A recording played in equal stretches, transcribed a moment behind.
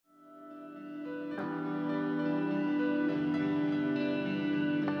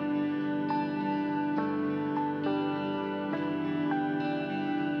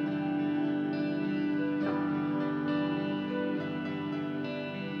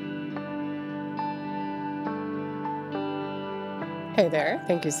Hey there.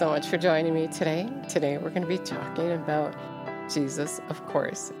 Thank you so much for joining me today. Today, we're going to be talking about Jesus, of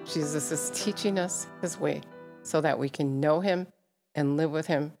course. Jesus is teaching us his way so that we can know him and live with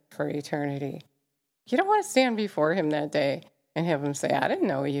him for eternity. You don't want to stand before him that day and have him say, I didn't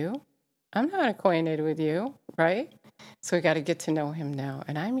know you. I'm not acquainted with you, right? So we got to get to know him now.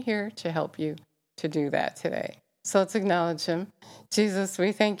 And I'm here to help you to do that today. So let's acknowledge him. Jesus,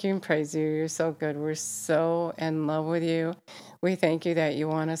 we thank you and praise you. You're so good. We're so in love with you. We thank you that you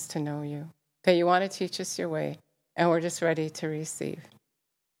want us to know you, that you want to teach us your way, and we're just ready to receive.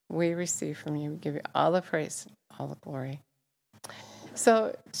 We receive from you. We give you all the praise, all the glory.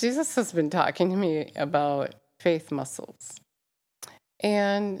 So Jesus has been talking to me about faith muscles.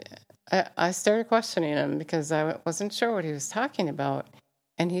 And I started questioning him because I wasn't sure what he was talking about.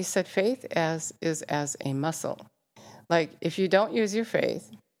 And he said faith is as a muscle. Like if you don't use your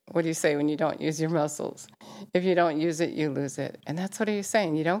faith, what do you say when you don't use your muscles? If you don't use it, you lose it. And that's what he's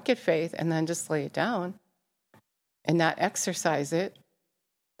saying. You don't get faith and then just lay it down and not exercise it.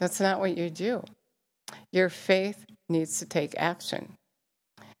 That's not what you do. Your faith needs to take action.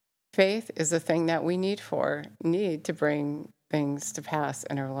 Faith is a thing that we need to bring things to pass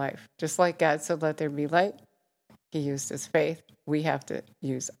in our life. Just like God said, let there be light. He used his faith. We have to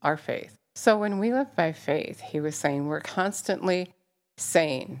use our faith. So when we live by faith, he was saying we're constantly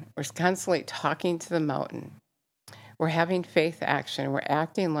saying, we're constantly talking to the mountain. We're having faith action. We're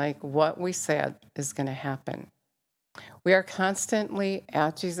acting like what we said is going to happen. We are constantly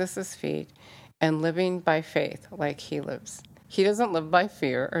at Jesus' feet and living by faith like he lives. He doesn't live by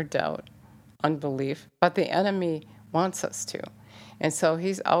fear or doubt, unbelief, but the enemy wants us to. And so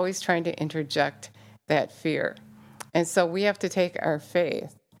he's always trying to interject that fear. And so we have to take our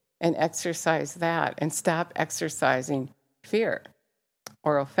faith and exercise that and stop exercising fear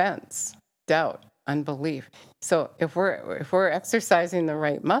or offense, doubt, unbelief. So if we're exercising the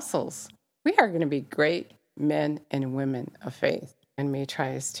right muscles, we are going to be great men and women of faith. The enemy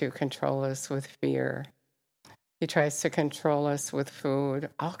tries to control us with fear. He tries to control us with food,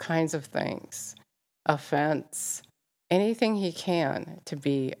 all kinds of things, offense, anything he can to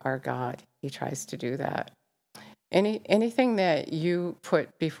be our God. He tries to do that. Anything that you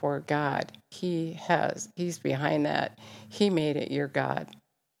put before God, he's behind that. He made it your God.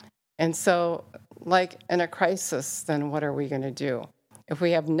 And so, like in a crisis, then what are we going to do? If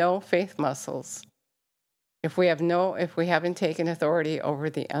we have no faith muscles, if we haven't taken authority over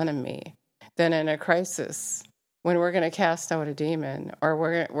the enemy, then in a crisis, when we're going to cast out a demon or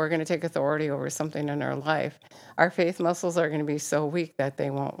we're going to take authority over something in our life, our faith muscles are going to be so weak that they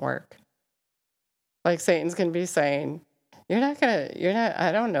won't work. Like Satan's going to be saying,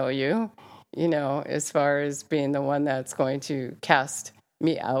 I don't know you, as far as being the one that's going to cast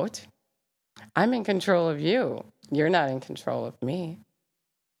me out. I'm in control of you. You're not in control of me.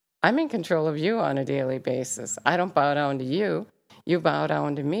 I'm in control of you on a daily basis. I don't bow down to you. You bow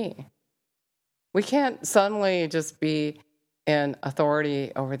down to me. We can't suddenly just be in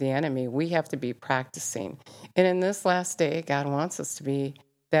authority over the enemy. We have to be practicing. And in this last day, God wants us to be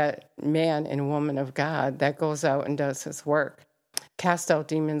that man and woman of God that goes out and does his work. Cast out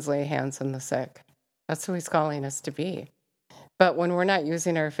demons, lay hands on the sick. That's who he's calling us to be. But when we're not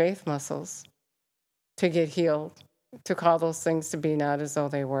using our faith muscles to get healed, to call those things to be not as though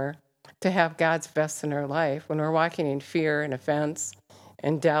they were, to have God's best in our life, when we're walking in fear and offense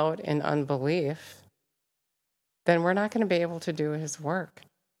and doubt and unbelief, then we're not going to be able to do his work.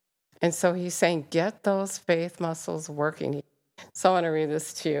 And so he's saying, get those faith muscles working. So I want to read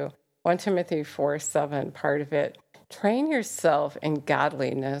this to you. 1 Timothy 4:7, part of it. Train yourself in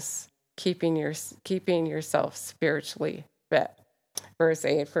godliness, keeping yourself spiritually fit. Verse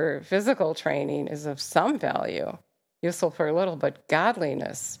 8, for physical training is of some value, useful for a little, but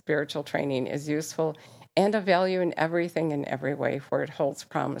godliness, spiritual training, is useful and of value in everything in every way, for it holds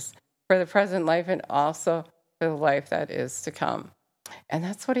promise for the present life and also for the life that is to come. And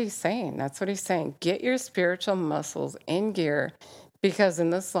that's what he's saying. Get your spiritual muscles in gear because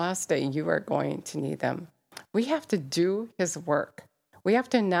in this last day, you are going to need them. We have to do his work. We have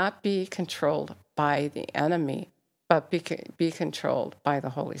to not be controlled by the enemy, but be controlled by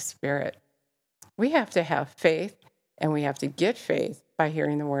the Holy Spirit. We have to have faith, and we have to get faith by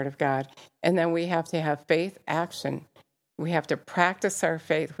hearing the word of God. And then we have to have faith action. We have to practice our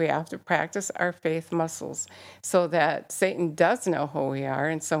faith. We have to practice our faith muscles so that Satan does know who we are.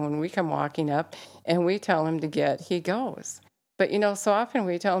 And so when we come walking up and we tell him to get, he goes. But, so often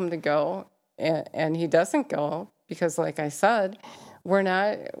we tell him to go and he doesn't go because, like I said, we're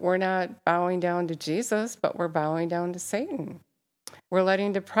not bowing down to Jesus, but we're bowing down to Satan. We're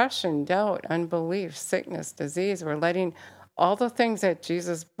letting depression, doubt, unbelief, sickness, disease, we're letting all the things that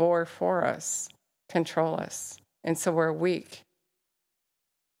Jesus bore for us control us. And so we're weak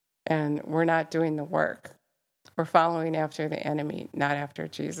and we're not doing the work. We're following after the enemy, not after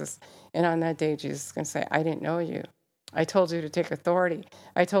Jesus. And on that day, Jesus is going to say, I didn't know you. I told you to take authority.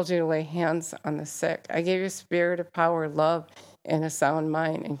 I told you to lay hands on the sick. I gave you a spirit of power, love, and a sound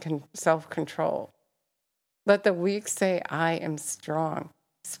mind and self-control. Let the weak say, I am strong.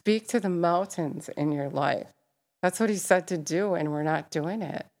 Speak to the mountains in your life. That's what he said to do, and we're not doing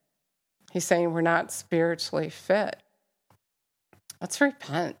it. He's saying we're not spiritually fit. Let's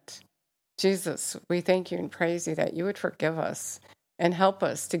repent. Jesus, we thank you and praise you that you would forgive us and help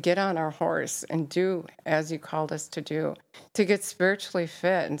us to get on our horse and do as you called us to do, to get spiritually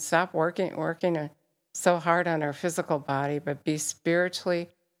fit and stop working so hard on our physical body, but be spiritually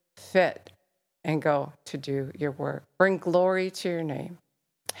fit and go to do your work. Bring glory to your name.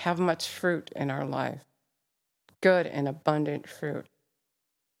 Have much fruit in our life, good and abundant fruit.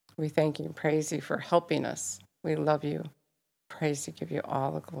 We thank you and praise you for helping us. We love you. Praise you, give you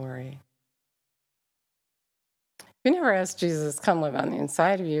all the glory. If you never asked Jesus to come live on the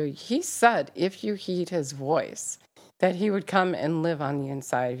inside of you, he said if you heed his voice, that he would come and live on the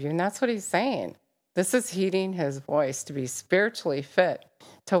inside of you. And that's what he's saying. This is heeding his voice to be spiritually fit,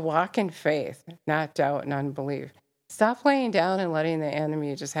 to walk in faith, not doubt and unbelief. Stop laying down and letting the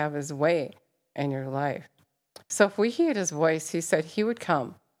enemy just have his way in your life. So if we heed his voice, he said he would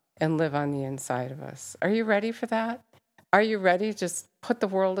come and live on the inside of us. Are you ready for that? Are you ready to just put the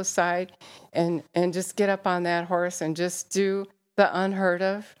world aside and just get up on that horse and just do the unheard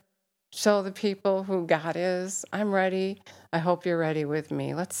of? Show the people who God is. I'm ready. I hope you're ready with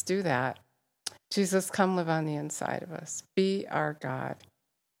me. Let's do that. Jesus, come live on the inside of us. Be our God.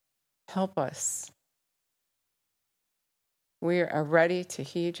 Help us. We are ready to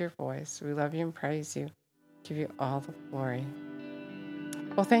heed your voice. We love you and praise you. Give you all the glory.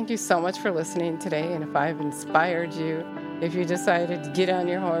 Well, thank you so much for listening today. And if I've inspired you, if you decided to get on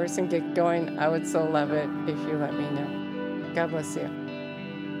your horse and get going, I would so love it if you let me know. God bless you.